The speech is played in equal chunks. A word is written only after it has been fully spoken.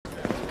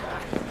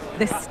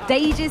The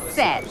stage is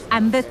set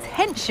and the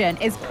tension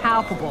is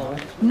palpable.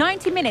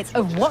 90 minutes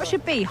of what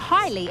should be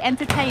highly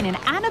entertaining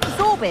and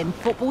absorbing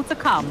football to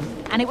come.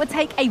 And it would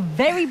take a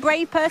very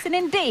brave person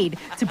indeed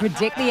to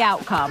predict the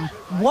outcome.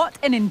 What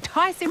an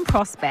enticing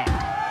prospect.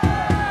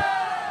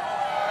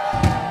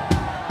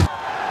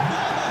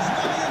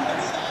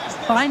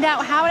 Find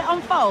out how it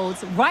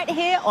unfolds right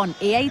here on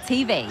EA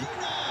TV.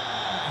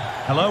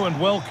 Hello and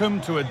welcome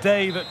to a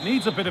day that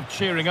needs a bit of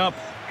cheering up,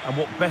 and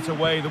what better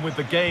way than with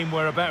the game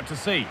we're about to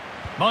see.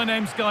 My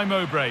name's Guy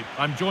Mowbray.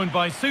 I'm joined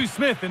by Sue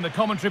Smith in the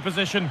commentary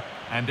position,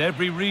 and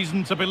every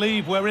reason to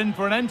believe we're in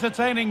for an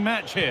entertaining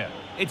match here.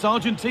 It's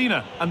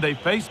Argentina and they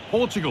face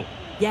Portugal.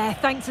 Yeah,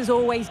 thanks as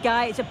always,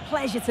 Guy. It's a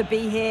pleasure to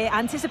be here,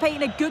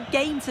 anticipating a good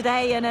game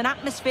today and an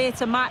atmosphere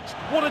to match.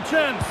 What a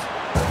chance!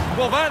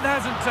 Well, that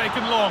hasn't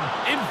taken long.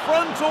 In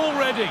front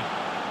already.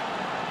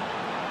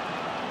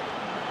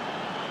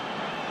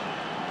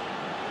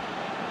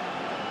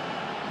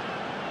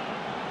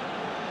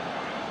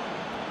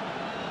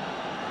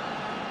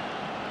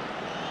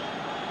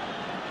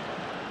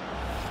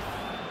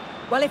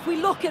 Well, if we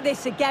look at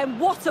this again,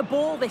 what a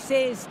ball this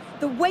is.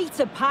 The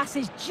weighted pass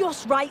is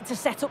just right to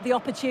set up the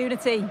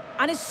opportunity.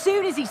 And as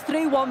soon as he's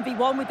through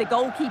 1v1 with the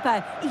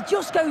goalkeeper, he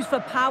just goes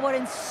for power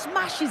and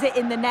smashes it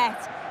in the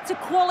net. It's a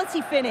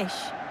quality finish.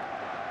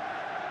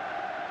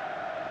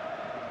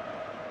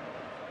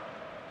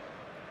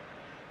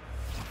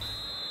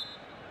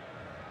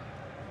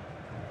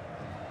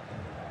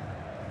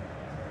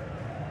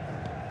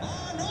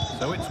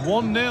 So it's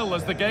 1-0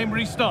 as the game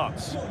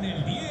restarts.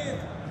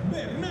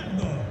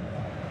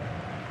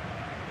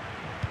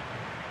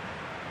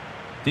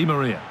 Di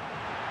Maria.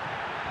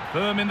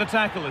 Firm in the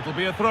tackle, it'll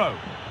be a throw.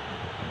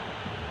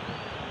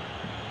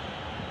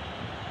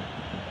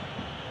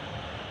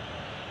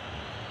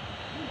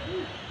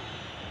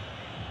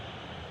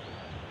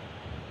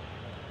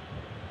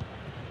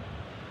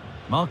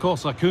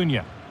 Marcos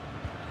Acuna.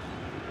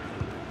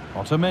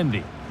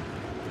 Otamendi.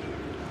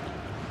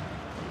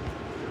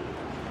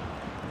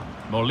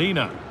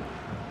 Molina.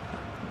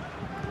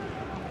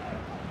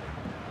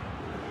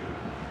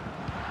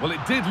 Well,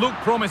 it did look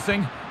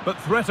promising, but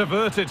threat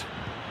averted.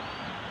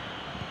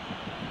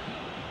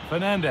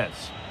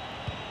 Fernandez.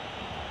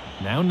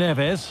 Now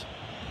Neves.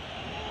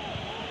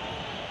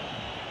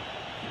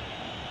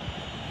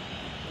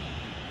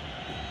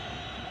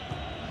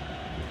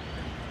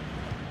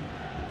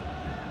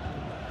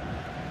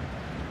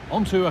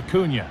 Onto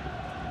Acuna.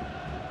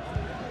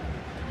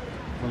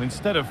 Well,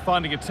 instead of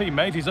finding a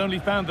teammate, he's only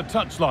found the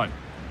touchline.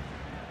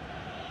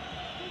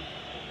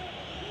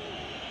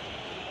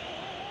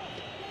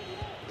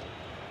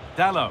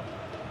 Dallo.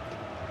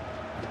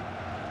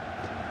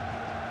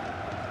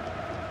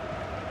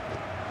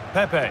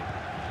 Pepe.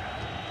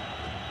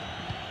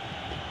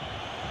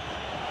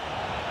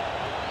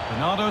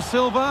 Bernardo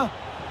Silva.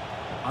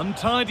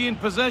 Untidy in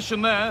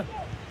possession there.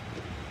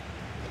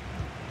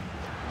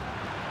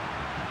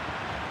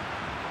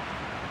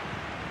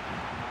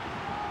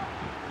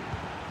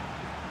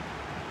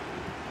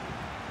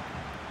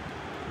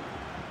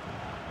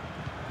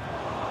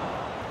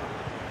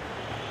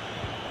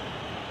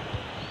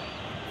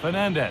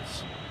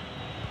 Fernandez.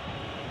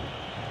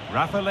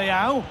 Rafa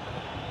Leao.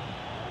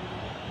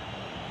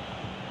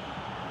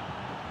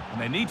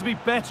 And they need to be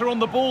better on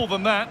the ball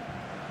than that.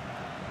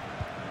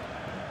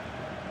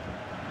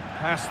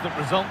 Pass that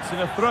results in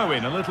a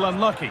throw-in, a little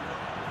unlucky.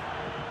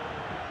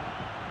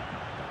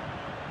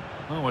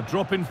 Oh, a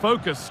drop in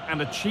focus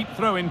and a cheap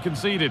throw-in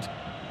conceded.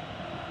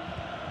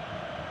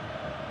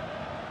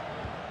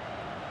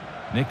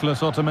 Nicolas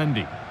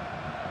Otamendi.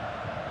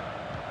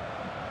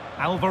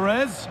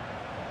 Alvarez.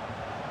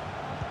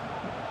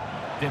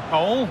 De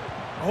Paul.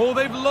 Oh,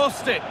 they've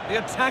lost it.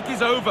 The attack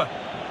is over.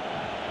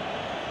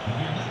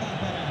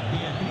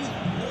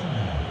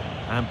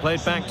 And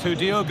played back to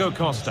Diogo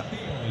Costa.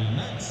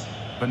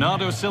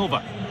 Bernardo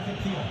Silva.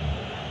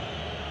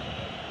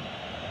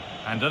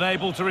 And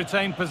unable to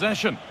retain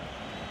possession.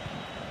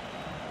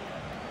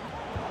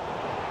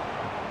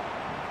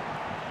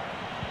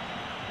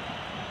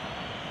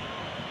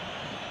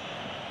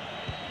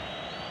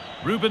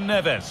 Ruben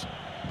Neves.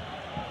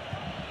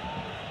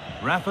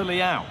 Rafa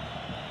Leao.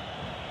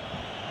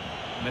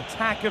 An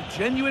attack of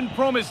genuine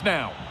promise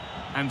now,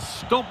 and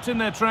stopped in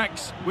their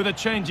tracks with a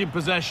change in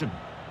possession.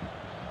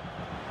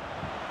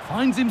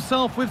 Finds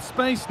himself with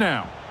space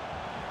now.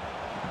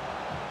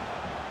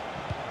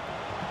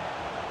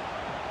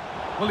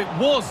 Well, it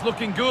was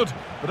looking good,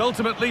 but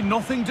ultimately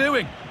nothing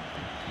doing.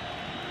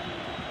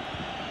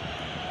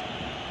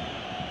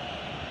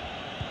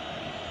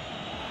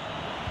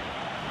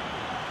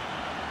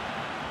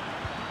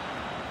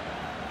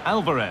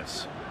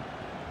 Alvarez.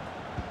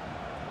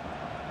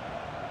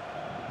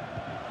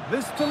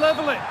 This to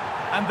level it,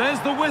 and there's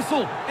the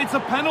whistle. It's a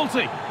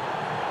penalty.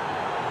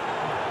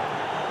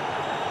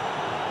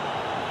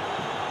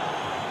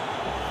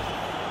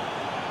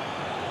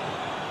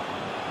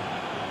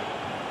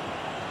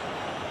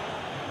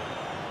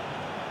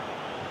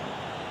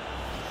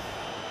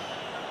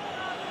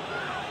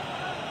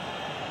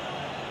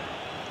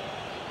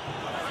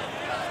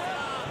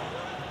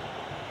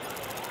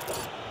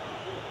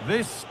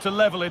 This to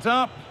level it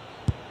up.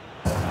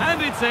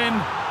 And it's in.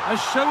 A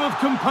show of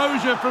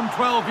composure from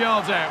 12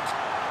 yards out.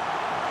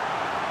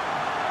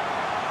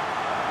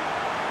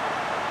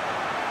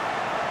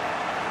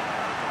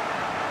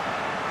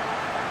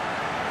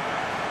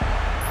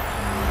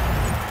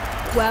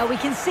 Well, we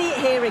can see it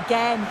here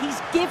again.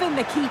 He's given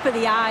the keeper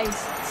the eyes,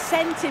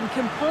 sent him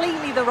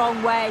completely the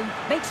wrong way.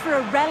 Makes for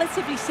a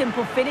relatively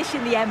simple finish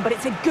in the end, but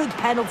it's a good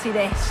penalty,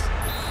 this.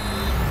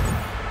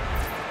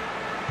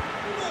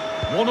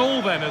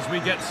 1-1 then as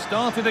we get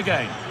started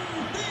again.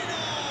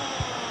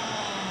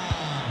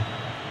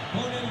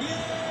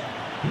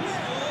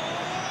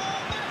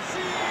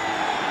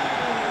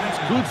 That's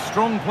good,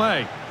 strong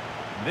play.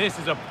 This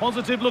is a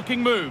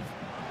positive-looking move.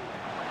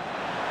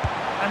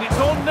 And it's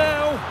on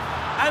now.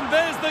 And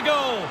there's the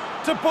goal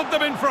to put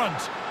them in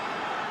front.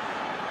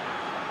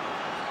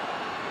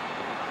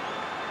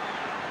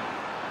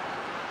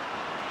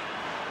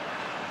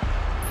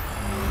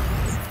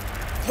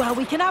 Well,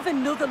 we can have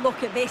another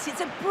look at this.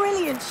 It's a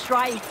brilliant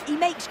strike. He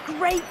makes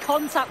great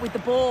contact with the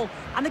ball,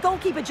 and the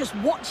goalkeeper just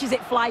watches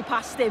it fly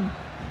past him.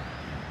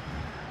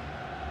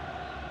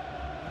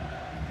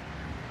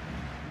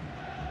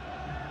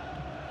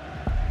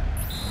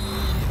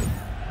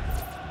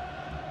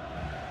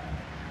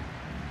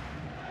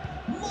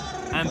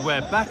 And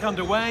we're back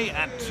underway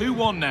at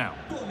 2-1 now.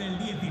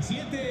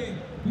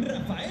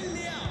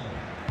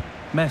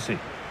 Messi.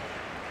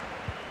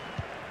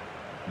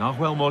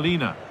 Nahuel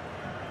Molina.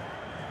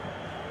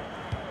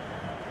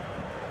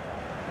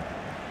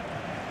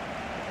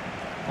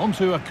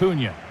 Onto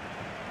Acuna.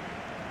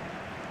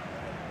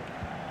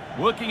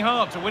 Working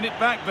hard to win it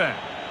back there.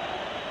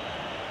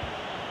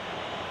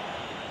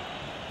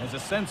 There's a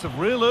sense of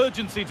real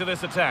urgency to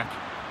this attack,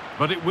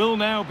 but it will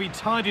now be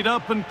tidied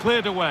up and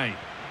cleared away.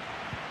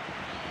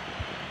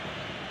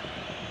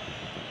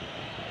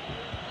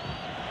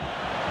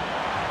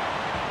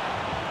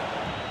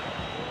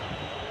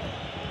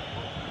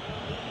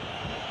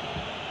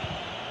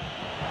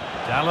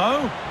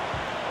 Dallo.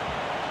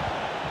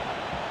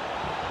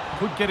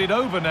 Could get it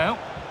over now.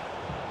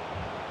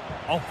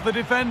 Off the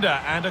defender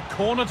and a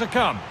corner to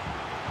come.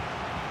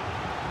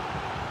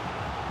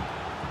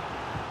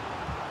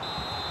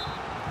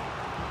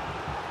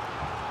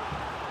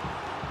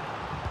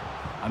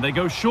 And they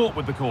go short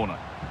with the corner.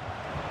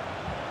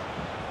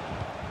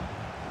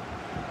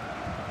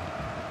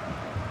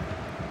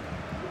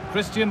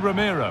 Christian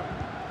Romero.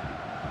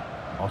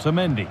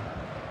 Otamendi.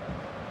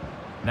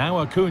 Now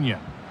Acuna.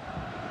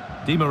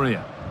 Di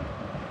Maria.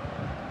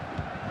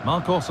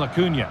 Marcos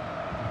Acuna.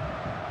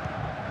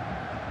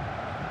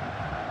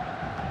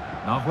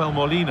 Nahuel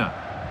Molina.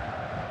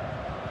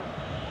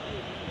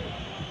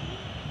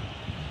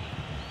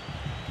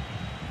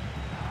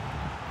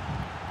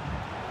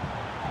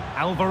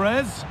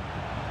 Alvarez.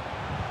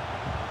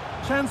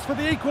 Chance for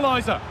the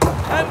equaliser.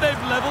 And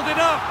they've levelled it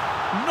up.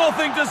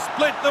 Nothing to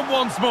split them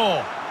once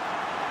more.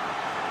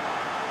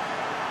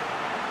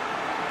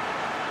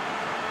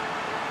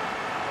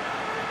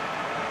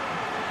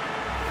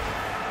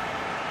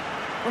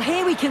 Well,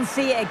 here we can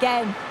see it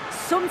again.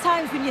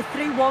 Sometimes when you're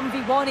through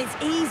 1v1,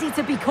 it's easy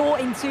to be caught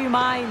in two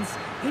minds.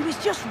 He was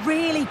just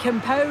really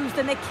composed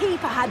and the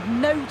keeper had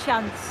no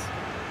chance.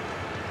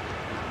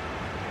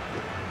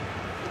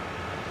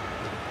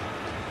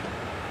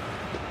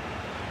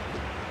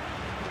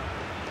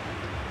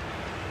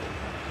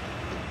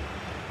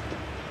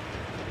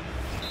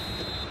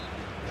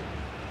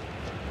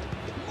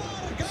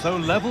 So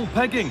level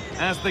pegging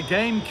as the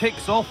game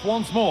kicks off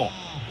once more.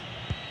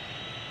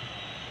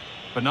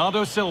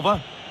 Bernardo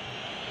Silva.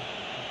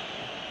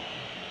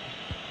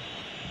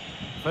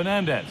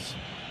 Fernandez.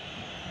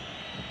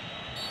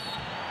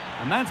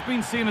 And that's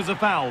been seen as a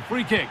foul.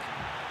 Free kick.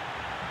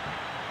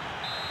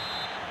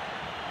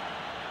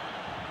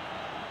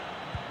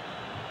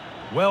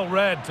 Well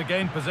read to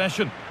gain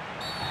possession.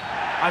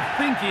 I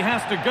think he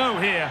has to go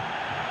here.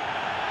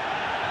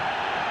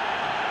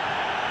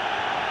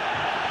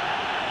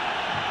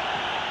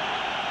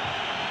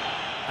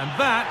 And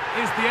that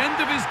is the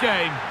end of his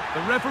game.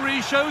 The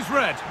referee shows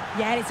red.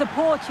 Yeah, it's a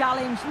poor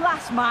challenge.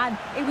 Last man.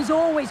 It was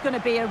always going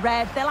to be a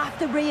red. They'll have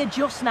to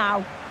readjust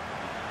now.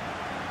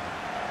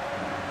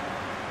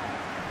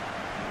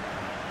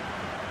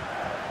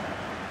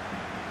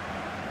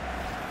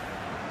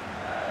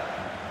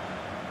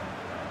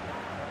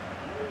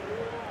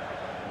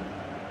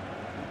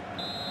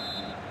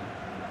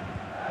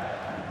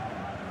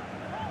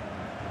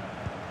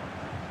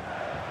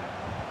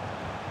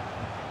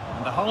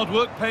 And the hard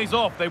work pays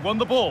off. They won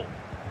the ball.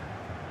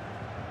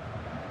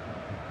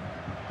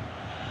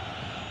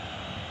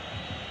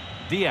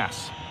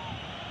 Diaz.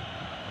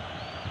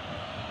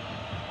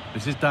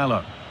 This is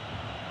Dallo.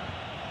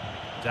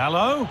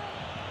 Dallo.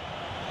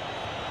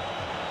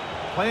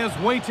 Players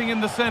waiting in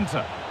the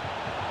centre.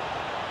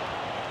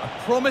 A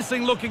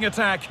promising looking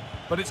attack,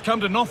 but it's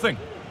come to nothing.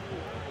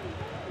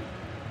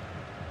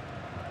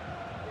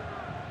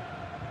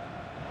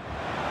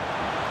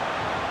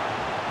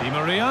 Di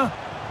Maria.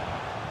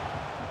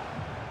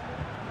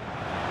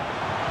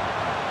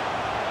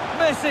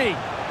 Messi.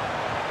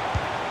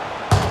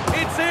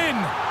 in.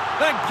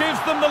 That gives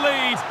them the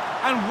lead,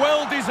 and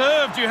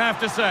well-deserved, you have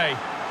to say.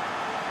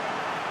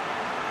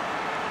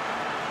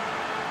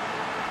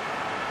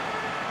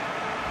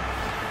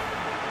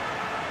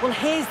 Well,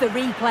 here's the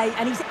replay,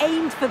 and he's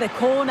aimed for the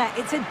corner.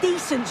 It's a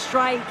decent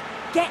strike,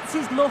 gets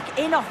his look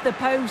in off the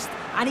post,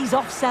 and he's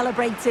off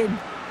celebrating.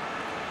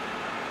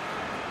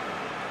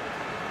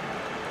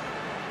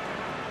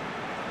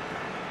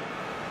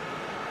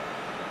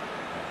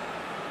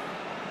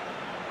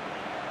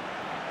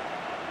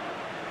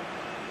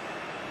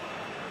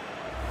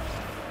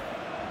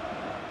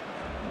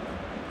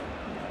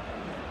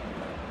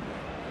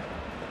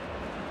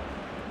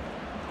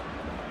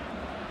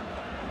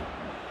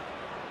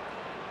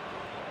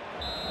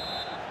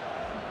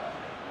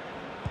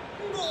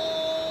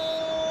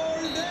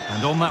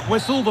 And on that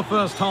whistle, the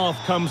first half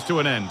comes to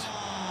an end.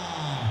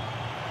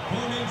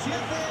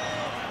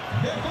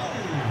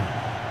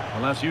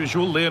 Well, as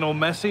usual, Lionel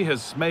Messi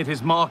has made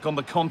his mark on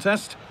the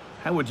contest.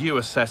 How would you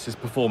assess his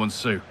performance,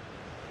 Sue?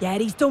 Yeah,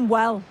 he's done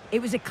well.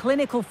 It was a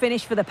clinical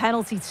finish for the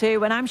penalty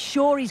too, and I'm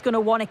sure he's going to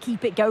want to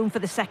keep it going for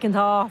the second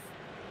half.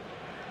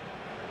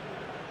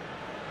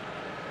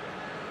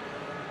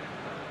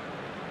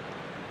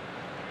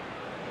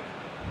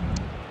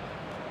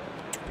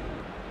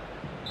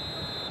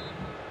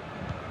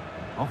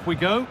 Off we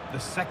go, the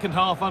second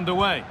half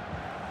underway.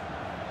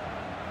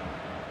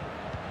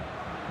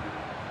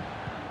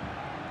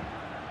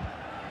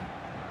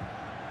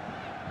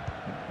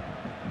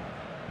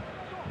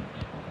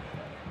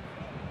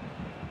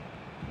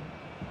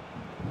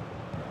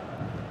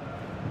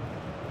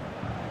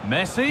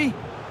 Messi.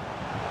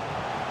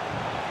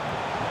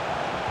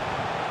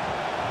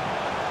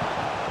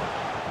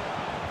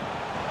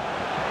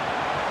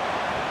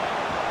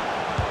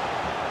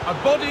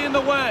 A body in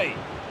the way.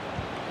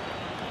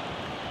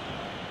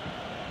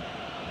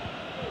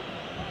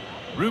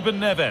 Ruben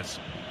Neves.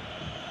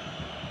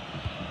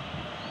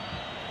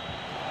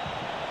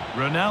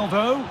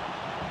 Ronaldo.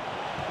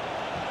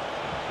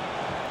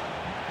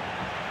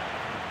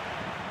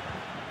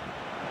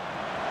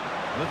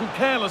 A little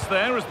careless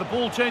there as the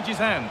ball changes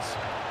hands.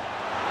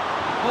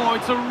 Oh,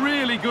 it's a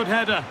really good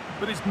header,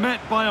 but it's met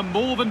by a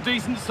more than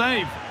decent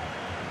save.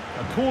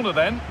 A corner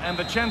then, and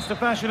the chance to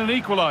fashion an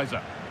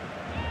equaliser.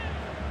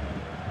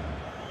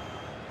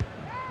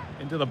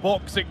 Into the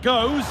box it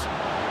goes.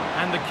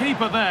 And the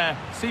keeper there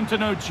seemed to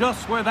know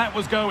just where that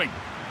was going.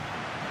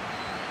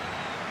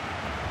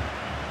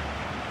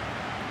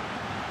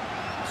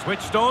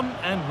 Switched on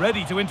and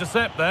ready to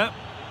intercept there.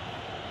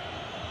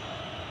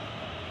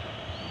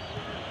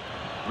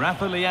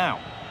 Rafa Leão.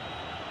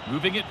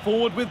 Moving it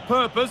forward with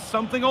purpose,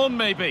 something on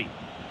maybe.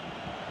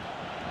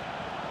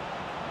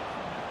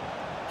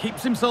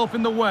 Keeps himself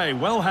in the way,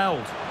 well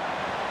held.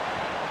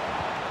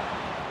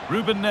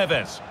 Ruben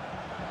Neves.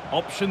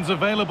 Options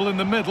available in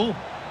the middle.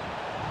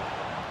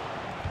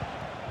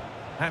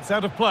 That's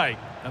out of play,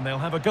 and they'll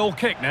have a goal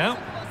kick now.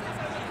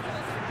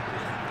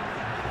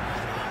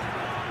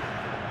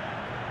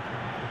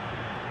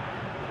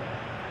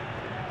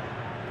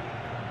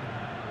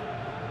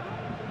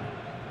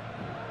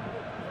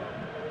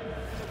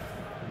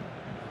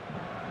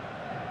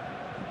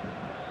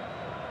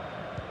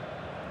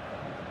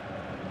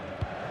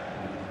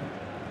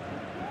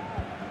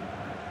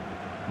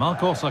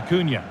 Marcos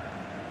Acuna.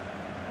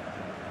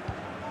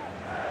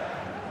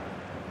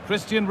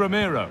 Christian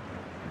Romero.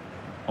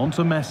 On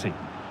to Messi.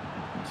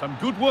 Some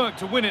good work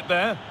to win it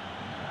there.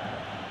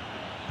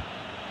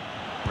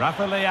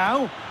 Rafa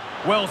Leão.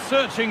 Well,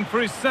 searching for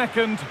his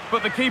second,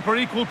 but the keeper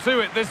equal to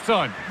it this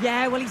time.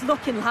 Yeah, well, he's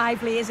looking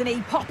lively, isn't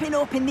he? Popping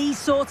up in these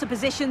sorts of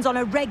positions on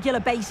a regular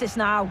basis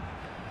now.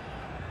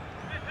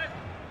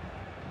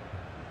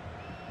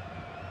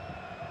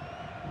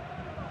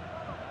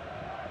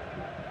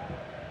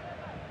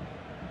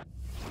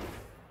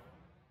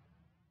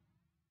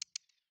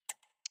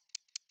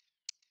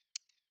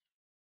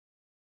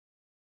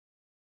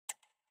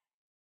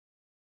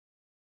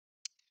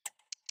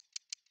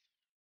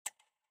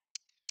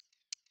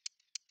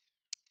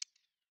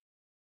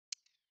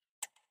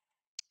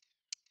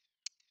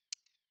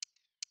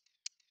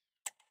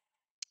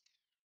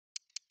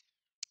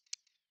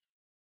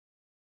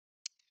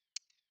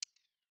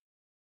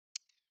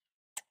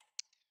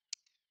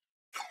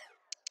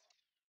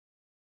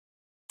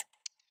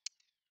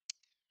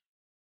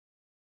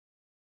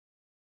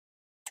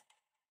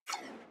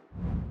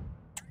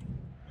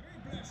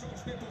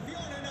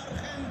 Sustitución en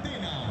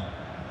Argentina.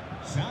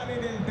 Sale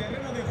del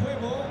terreno de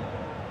juego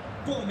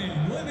con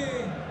el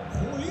 9,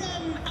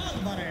 Julián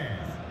Álvarez.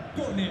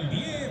 Con el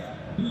 10,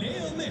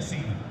 Leo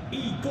Messi.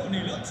 Y con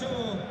el 8,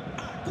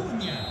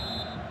 Acuña.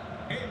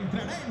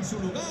 Entrará en su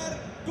lugar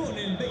con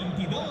el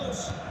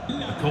 22,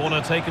 la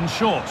Corner taken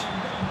short.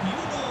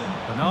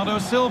 21, Bernardo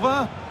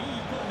Silva. y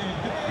con el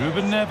 3,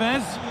 Ruben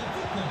Neves.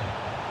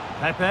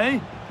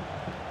 Pepe.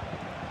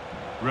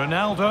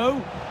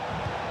 Ronaldo.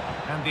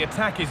 And the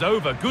attack is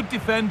over. Good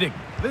defending.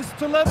 This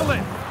to level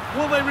it.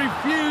 Well, they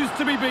refuse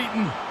to be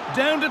beaten.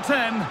 Down to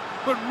 10,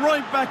 but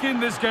right back in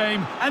this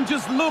game. And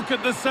just look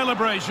at the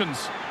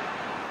celebrations.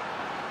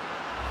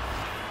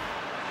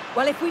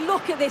 Well, if we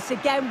look at this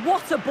again,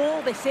 what a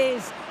ball this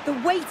is. The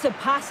weighted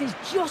pass is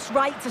just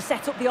right to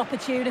set up the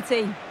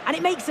opportunity. And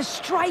it makes the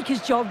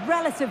striker's job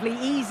relatively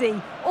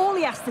easy. All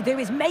he has to do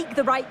is make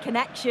the right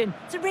connection.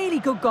 It's a really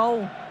good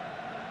goal.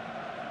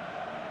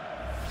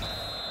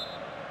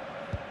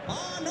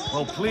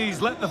 Well,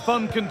 please let the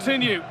fun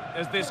continue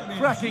as this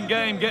cracking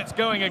game gets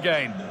going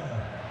again.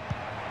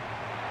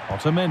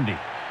 Otamendi.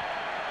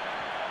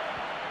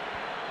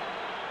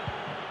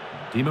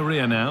 Di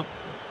Maria now.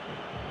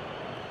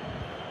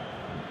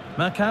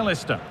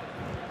 McAllister.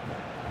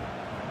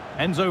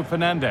 Enzo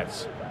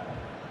Fernandez.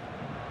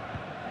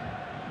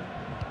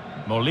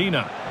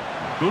 Molina.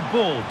 Good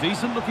ball,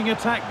 decent looking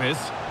attack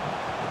this.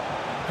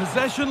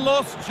 Possession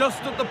lost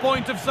just at the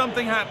point of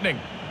something happening.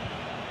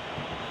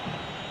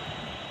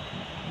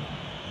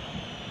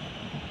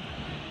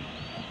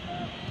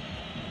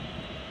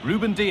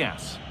 Ruben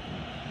Diaz.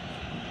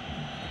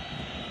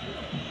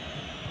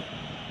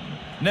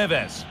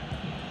 Neves.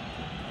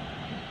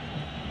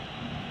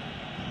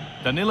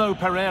 Danilo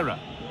Pereira.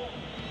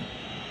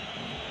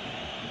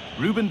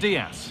 Ruben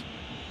Diaz.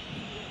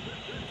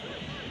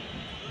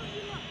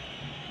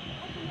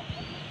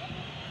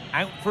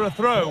 Out for a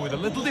throw with a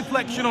little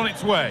deflection on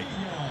its way.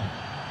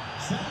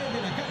 Sale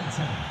de la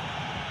cancha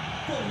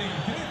con el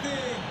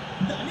 13,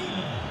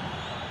 Danilo.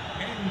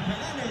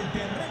 Entrará en el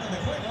terreno de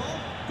juego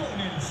con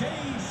el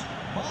 6,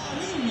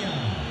 Paliña.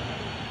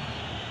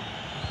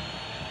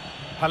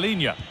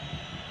 Paliña.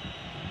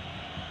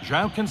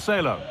 João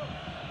Cancelo.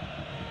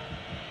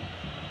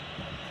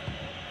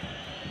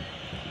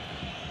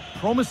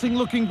 Promising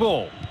looking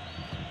ball.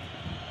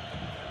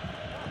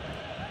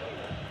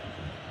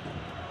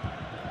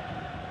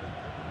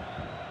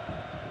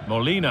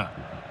 Molina.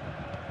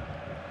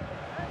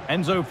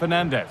 Enzo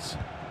Fernandez.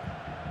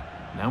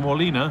 Now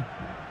Molina.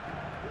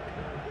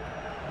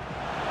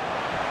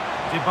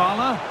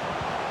 Dybala.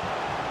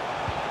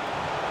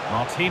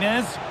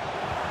 Martinez.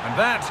 And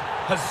that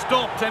has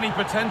stopped any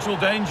potential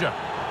danger.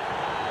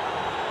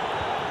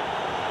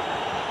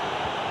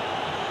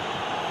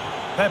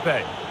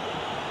 Pepe.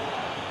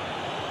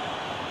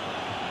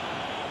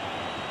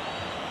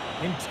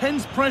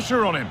 Intense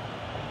pressure on him.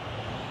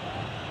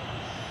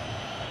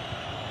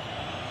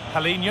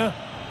 Paliña.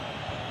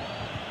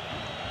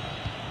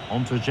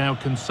 On to João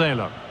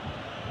Cancelo.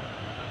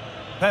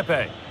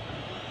 Pepe.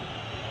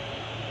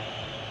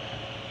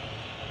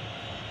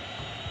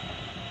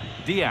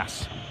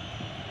 Diaz.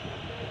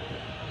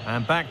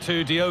 And back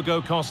to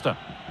Diogo Costa.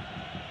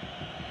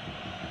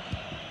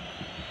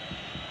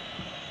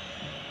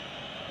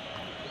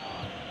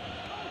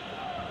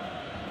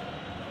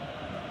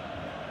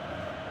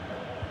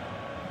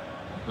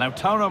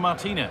 Lautaro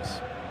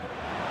Martinez.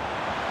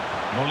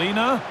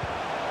 Molina.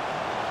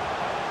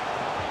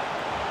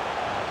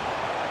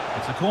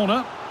 It's a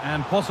corner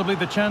and possibly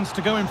the chance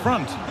to go in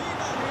front.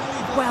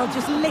 Well,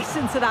 just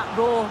listen to that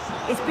roar.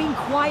 It's been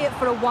quiet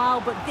for a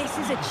while, but this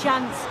is a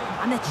chance,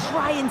 and they're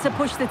trying to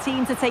push the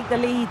team to take the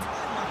lead.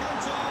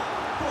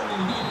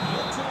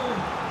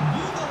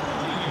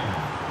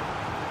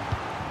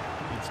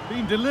 It's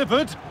been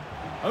delivered.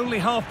 Only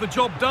half the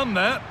job done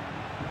there.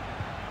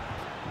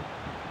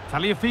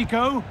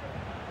 Tagliafico.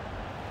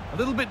 A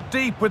little bit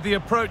deep with the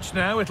approach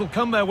now. It'll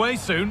come their way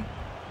soon.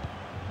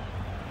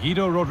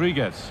 Guido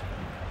Rodriguez.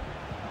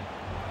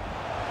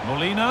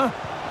 Molina.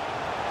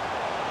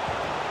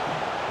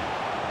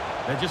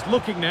 They're just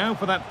looking now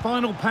for that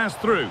final pass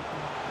through.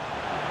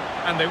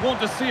 And they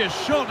want to see a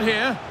shot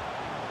here.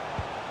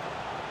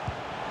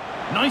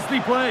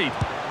 Nicely played.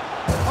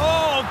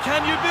 Oh,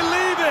 can you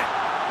believe it?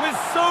 With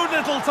so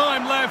little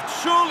time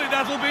left, surely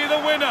that'll be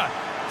the winner.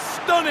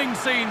 Stunning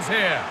scenes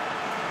here.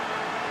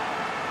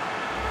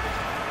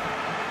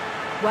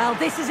 Well,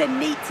 this is a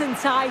neat and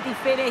tidy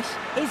finish.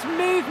 His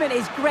movement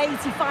is great.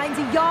 He finds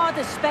a yard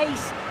of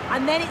space,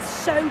 and then it's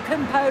so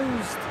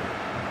composed.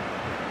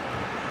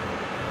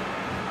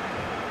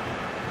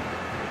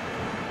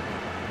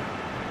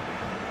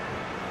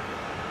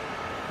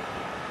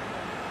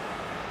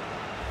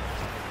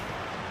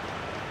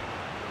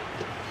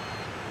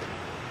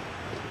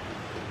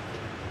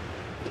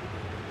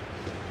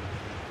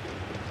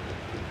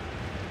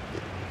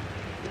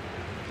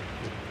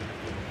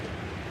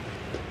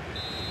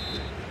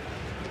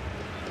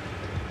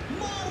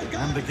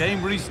 And the game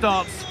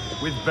restarts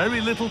with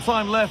very little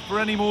time left for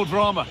any more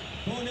drama.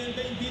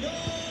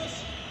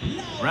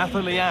 Rafa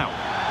Leao.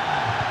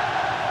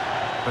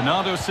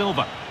 Bernardo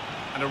Silva.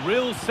 And a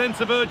real sense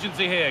of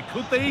urgency here.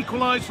 Could they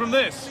equalise from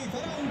this?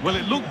 Well,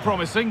 it looked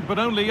promising, but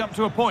only up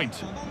to a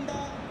point.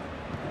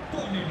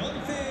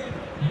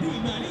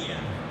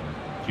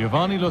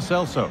 Giovanni Lo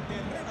Celso.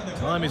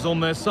 Time is on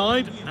their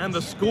side, and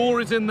the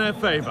score is in their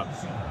favour.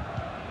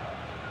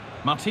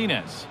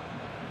 Martinez.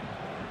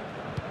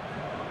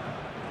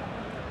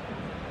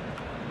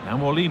 Now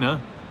Molina.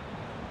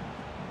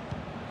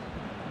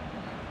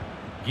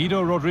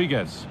 Guido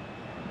Rodriguez.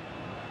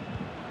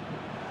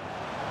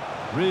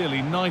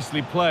 Really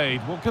nicely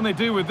played. What can they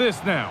do with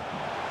this now?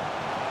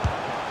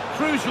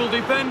 Crucial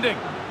defending.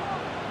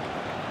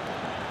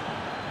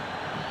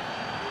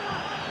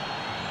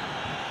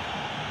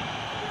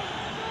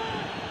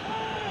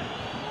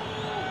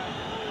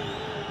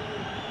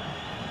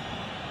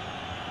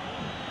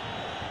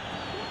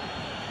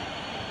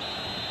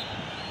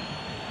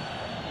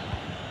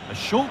 A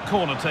short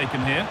corner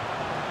taken here.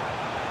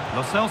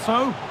 Lo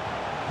Celso.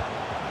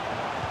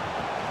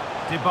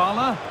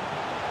 Dybala.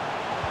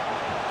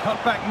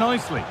 Cut back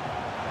nicely.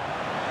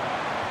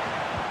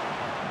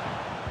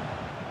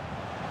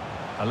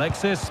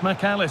 Alexis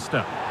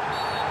McAllister.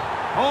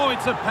 Oh,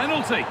 it's a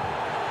penalty.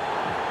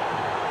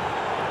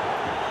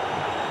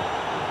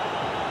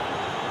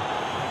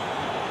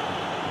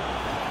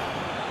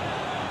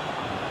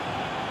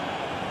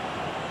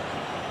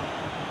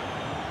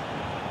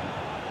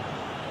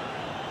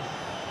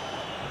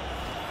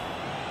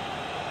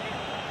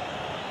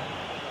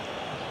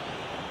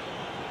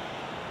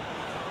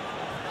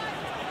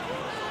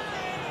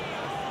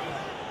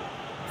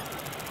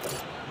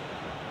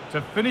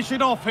 To finish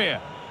it off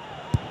here.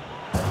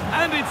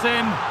 And it's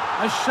in.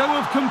 A show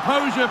of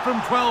composure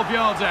from 12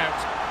 yards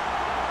out.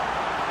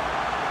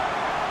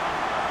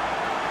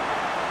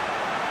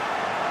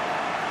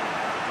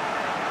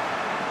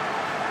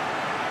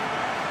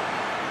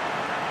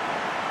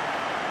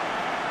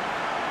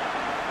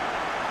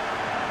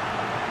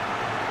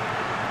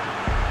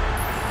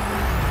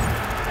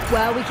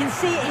 Well, we can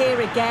see it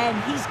here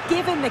again. He's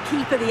given the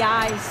keeper the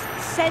eyes,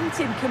 sent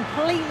him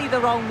completely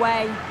the wrong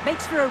way.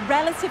 Makes for a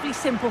relatively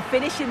simple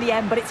finish in the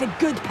end, but it's a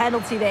good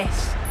penalty,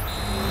 this.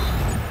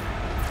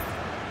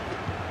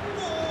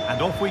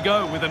 And off we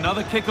go with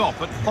another kick-off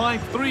at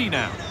 5-3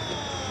 now.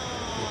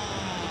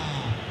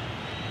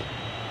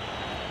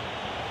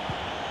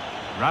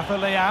 Rafa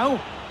Leao.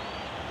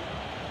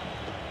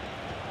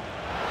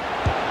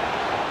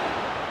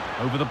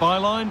 Over the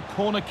byline,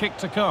 corner kick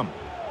to come.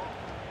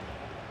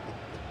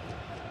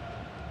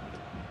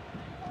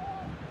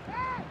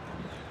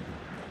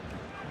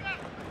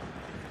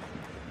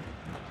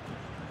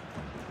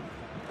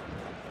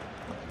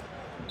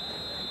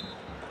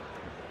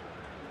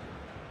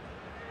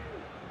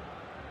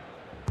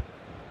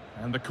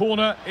 And the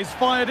corner is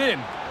fired in.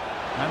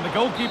 And the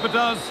goalkeeper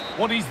does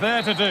what he's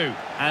there to do.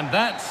 And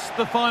that's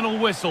the final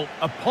whistle.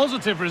 A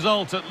positive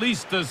result, at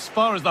least as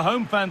far as the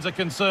home fans are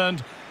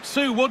concerned.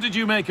 Sue, what did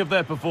you make of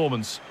their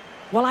performance?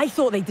 Well, I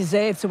thought they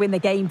deserved to win the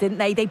game, didn't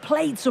they? They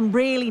played some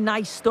really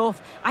nice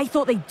stuff. I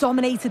thought they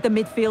dominated the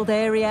midfield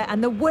area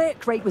and the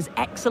work rate was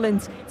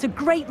excellent. It's a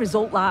great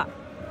result, that.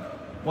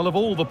 Well, of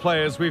all the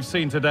players we've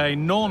seen today,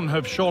 none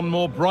have shone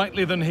more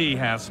brightly than he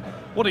has.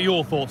 What are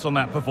your thoughts on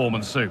that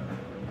performance, Sue?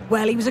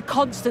 Well, he was a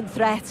constant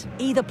threat,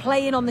 either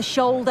playing on the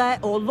shoulder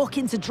or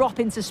looking to drop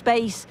into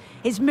space.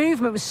 His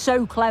movement was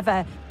so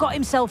clever, got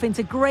himself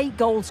into great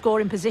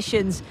goal-scoring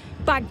positions.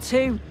 Bagged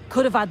two,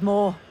 could have had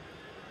more.